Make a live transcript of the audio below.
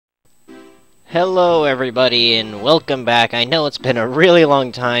Hello everybody and welcome back. I know it's been a really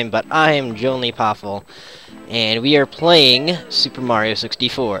long time, but I am Jonly Paffle, and we are playing Super Mario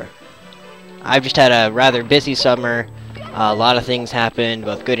 64. I've just had a rather busy summer. A lot of things happened,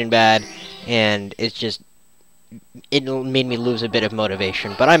 both good and bad, and it made me lose a bit of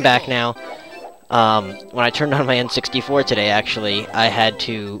motivation. But I'm back now. When I turned on my N64 today, actually, I had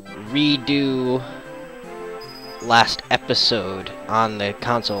to redo last episode on the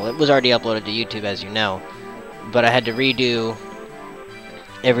console. It was already uploaded to YouTube, as you know, but I had to redo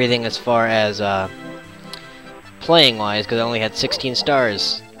everything as far as playing wise, because I only had 16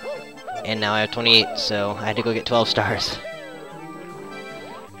 stars and now I have 28, so I had to go get 12 stars.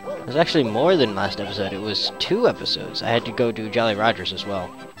 It was actually more than last episode. It was 2 episodes. I had to go do Jolly Rogers as well.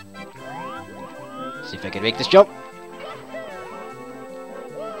 See if I can make this jump.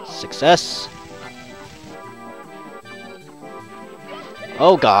 Success.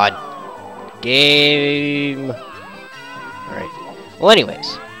 Oh god. Game. Alright. Well,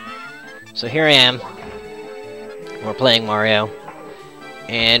 anyways. So here I am. We're playing Mario.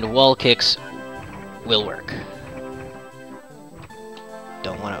 And wall kicks will work.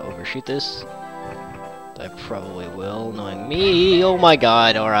 Don't want to overshoot this. I probably will, knowing me. Oh my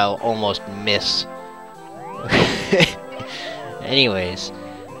god, or I'll almost miss. Anyways.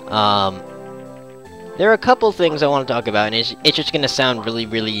 There are a couple things I want to talk about, and it's just going to sound really,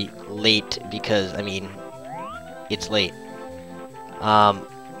 really late, because, I mean, it's late.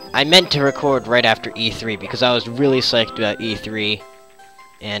 I meant to record right after E3, because I was really psyched about E3,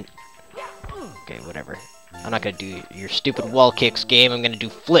 and... Okay, whatever. I'm not going to do your stupid wall kicks game, I'm going to do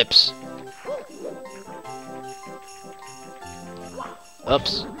flips.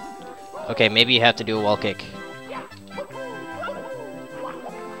 Oops. Okay, maybe you have to do a wall kick.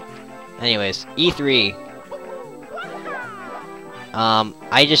 Anyways, E3. I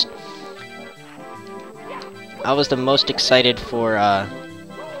was the most excited for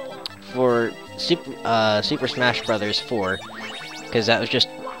Super Smash Bros. 4, because that was just...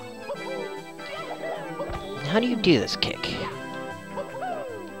 How do you do this kick?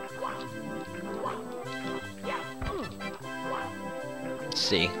 Let's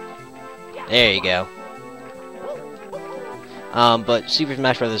see. There you go. But Super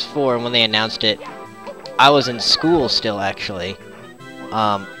Smash Bros. 4, when they announced it, I was in school still, actually.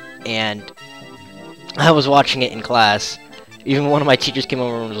 And I was watching it in class. Even one of my teachers came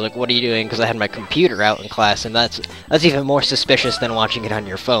over and was like, "What are you doing?" Because I had my computer out in class, and that's even more suspicious than watching it on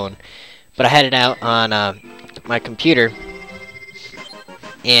your phone. But I had it out on my computer,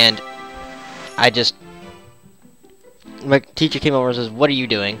 and my teacher came over and says, "What are you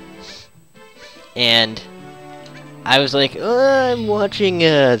doing?" And I was like, I'm watching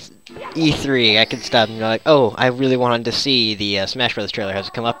E3. I could stop and be like, oh, I really wanted to see the Smash Bros. Trailer.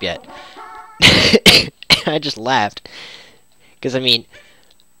 Hasn't come up yet. I just laughed. Because, I mean,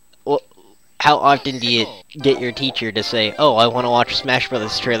 well, how often do you get your teacher to say, oh, I want to watch a Smash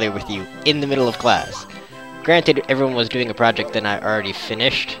Bros. Trailer with you in the middle of class? Granted, everyone was doing a project that I already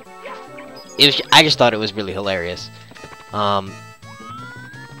finished. I just thought it was really hilarious.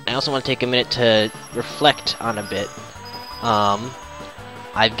 I also want to take a minute to reflect on a bit.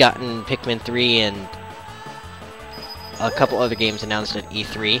 I've gotten Pikmin 3 and a couple other games announced at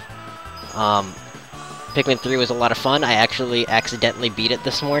E3. Pikmin 3 was a lot of fun. I actually accidentally beat it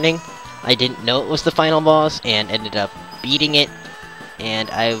this morning. I didn't know it was the final boss and ended up beating it. And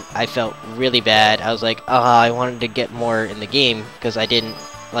I felt really bad. I was like, I wanted to get more in the game because I didn't,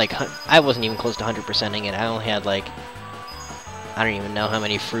 like, I wasn't even close to 100%ing it. I only had, like, I don't even know how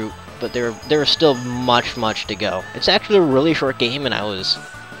many fruit, but there was still much to go. It's actually a really short game, and I was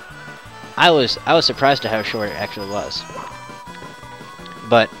surprised at how short it actually was.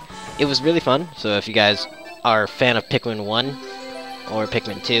 But it was really fun. So if you guys are a fan of Pikmin 1 or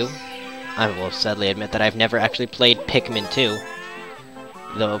Pikmin 2, I will sadly admit that I've never actually played Pikmin 2,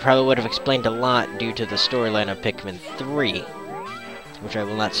 though it probably would have explained a lot due to the storyline of Pikmin 3, which I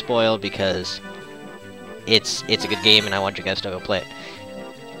will not spoil because it's a good game, and I want you guys to go play it.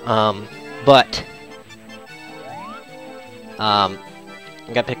 I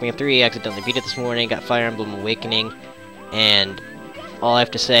got Pikmin 3, accidentally beat it this morning, got Fire Emblem Awakening, and all I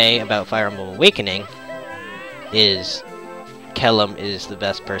have to say about Fire Emblem Awakening is Kellum is the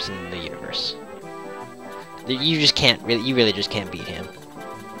best person in the universe. You really just can't beat him.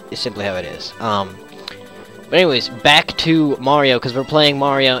 It's simply how it is. But anyways, back to Mario, because we're playing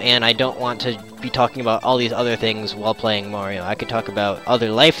Mario, and I don't want to be talking about all these other things while playing Mario. I could talk about other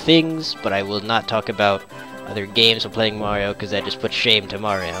life things, but I will not talk about other games while playing Mario, because that just puts shame to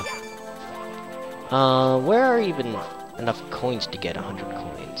Mario. Where are even enough coins to get 100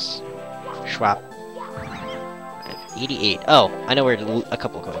 coins? Schwap. 88. Oh, I know where a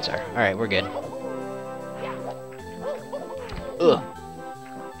couple of coins are. Alright, we're good. Ugh.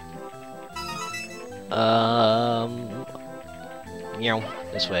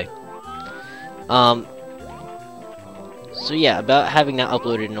 This way. So yeah, about having not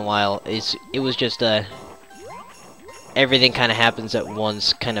uploaded in a while, it was just, everything kind of happens at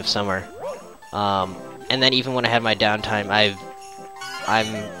once, kind of summer. And then even when I had my downtime,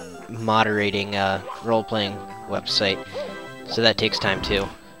 I'm moderating a role-playing website, so that takes time too.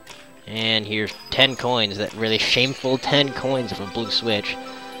 And here's 10 coins, that really shameful 10 coins of a blue switch.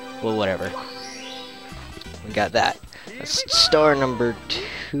 Well, whatever. We got that. That's star number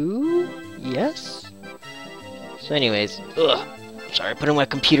 2? Yes? So anyways, sorry, putting my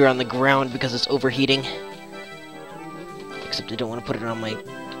computer on the ground because it's overheating. Except I don't want to put it on my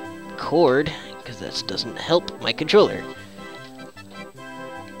cord, because that doesn't help my controller.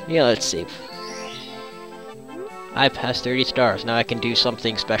 Yeah, let's see. I passed 30 stars. Now I can do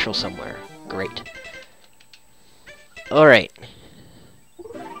something special somewhere. Great. Alright.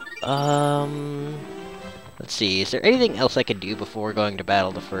 Let's see. Is there anything else I could do before going to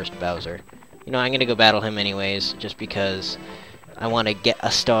battle the first Bowser? You know, I'm gonna go battle him anyways, just because I want to get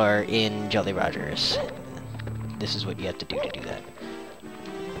a star in Jolly Rogers. This is what you have to do that.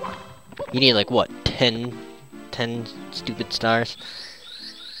 You need, like, what, 10 stupid stars?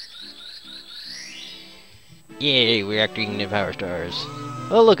 Yay, we're acting new power stars.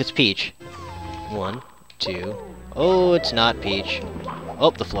 Oh, look, it's Peach. 1, 2. Oh, it's not Peach. Oh,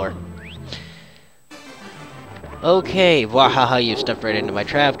 the floor. Okay, wahaha, you stepped right into my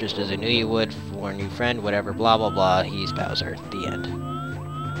trap, just as I knew you would. For a new friend, whatever, blah blah blah, he's Bowser. The end.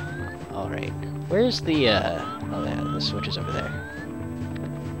 Alright. Where's the, oh yeah, the switch is over there.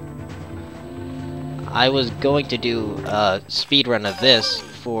 I was going to do a speedrun of this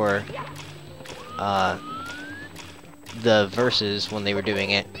for, the verses when they were doing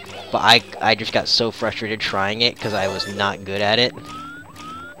it, but I just got so frustrated trying it because I was not good at it.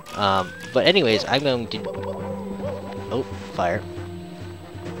 But anyways, I'm going to... Oh, fire.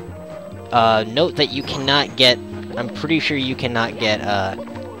 Note that you cannot get... I'm pretty sure you cannot get,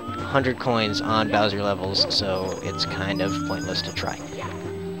 100 coins on Bowser levels, so it's kind of pointless to try.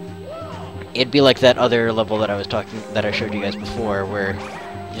 It'd be like that other level that I showed you guys before, where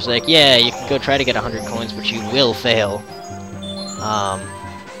just like, yeah, you can go try to get 100 coins, but you will fail.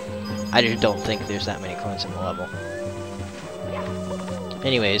 I just don't think there's that many coins in the level.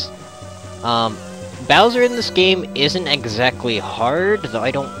 Anyways, Bowser in this game isn't exactly hard, though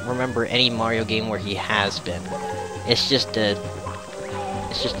I don't remember any Mario game where he has been. It's just a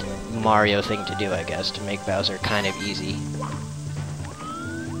Mario thing to do, I guess, to make Bowser kind of easy.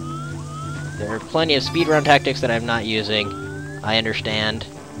 There are plenty of speedrun tactics that I'm not using. I understand.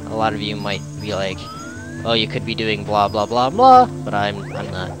 A lot of you might be like, oh, you could be doing blah blah blah blah, but I'm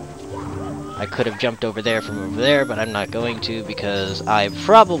not. I could have jumped over there from over there, but I'm not going to because I,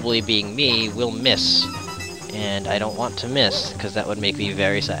 probably being me, will miss. And I don't want to miss, because that would make me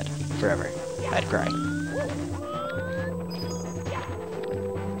very sad. Forever. I'd cry.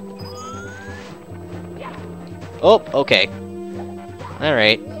 Oh, okay.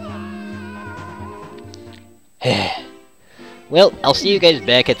 Alright. Well, I'll see you guys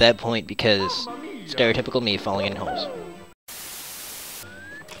back at that point, because stereotypical me falling in holes.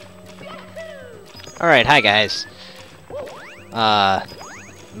 Alright, hi guys. I'm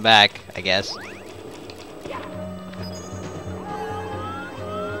back, I guess.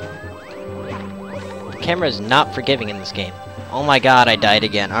 The camera's not forgiving in this game. Oh my god, I died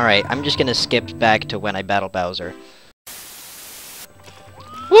again. Alright, I'm just gonna skip back to when I battle Bowser.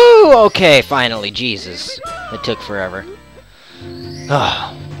 Woo! Okay, finally, Jesus. It took forever.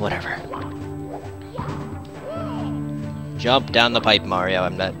 Oh, whatever. Jump down the pipe, Mario. I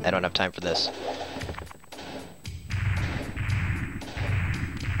don't have time for this.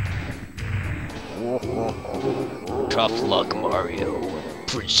 Tough luck, Mario.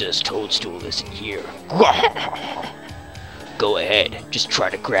 Princess Toadstool isn't here. Go ahead, just try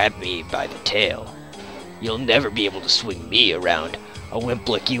to grab me by the tail. You'll never be able to swing me around. A wimp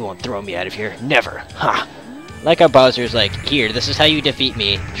like you won't throw me out of here. Never. Ha! Like how Bowser's like, here, this is how you defeat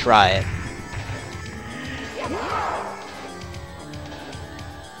me. Try it.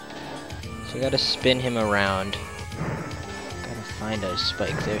 So you gotta spin him around. Gotta find a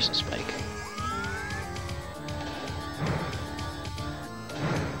spike. There's a spike.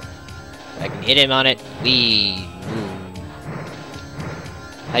 I can hit him on it. Whee!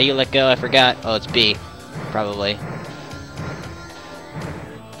 How do you let go? I forgot. Oh, it's B. Probably.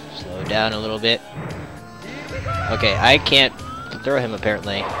 Slow down a little bit. Okay, I can't throw him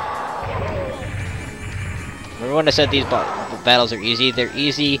apparently. Remember when I said these battles are easy? They're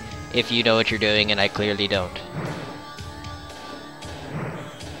easy if you know what you're doing, and I clearly don't.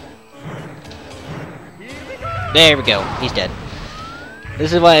 There we go. He's dead.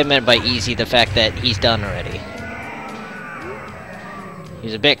 This is what I meant by easy, the fact that he's done already.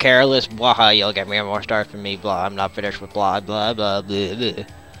 He's a bit careless. Blah, you'll get more stars from me. Blah, I'm not finished with blah, blah, blah, blah, blah.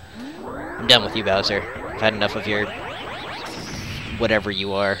 I'm done with you, Bowser. I've had enough of your... whatever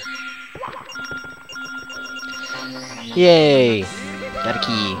you are. Yay! Got a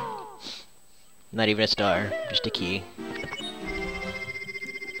key. Not even a star, just a key.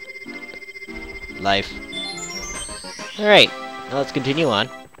 Life. Alright, now let's continue on.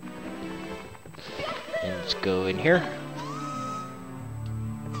 And let's go in here.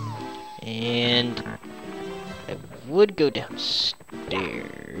 And I would go downstairs.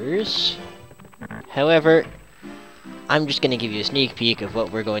 However, I'm just going to give you a sneak peek of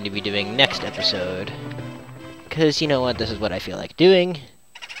what we're going to be doing next episode. Because, you know what, this is what I feel like doing.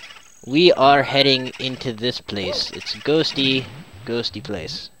 We are heading into this place. It's a ghosty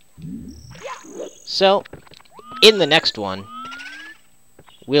place. So, in the next one,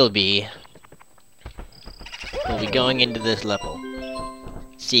 we'll be going into this level.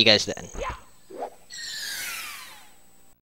 See you guys then.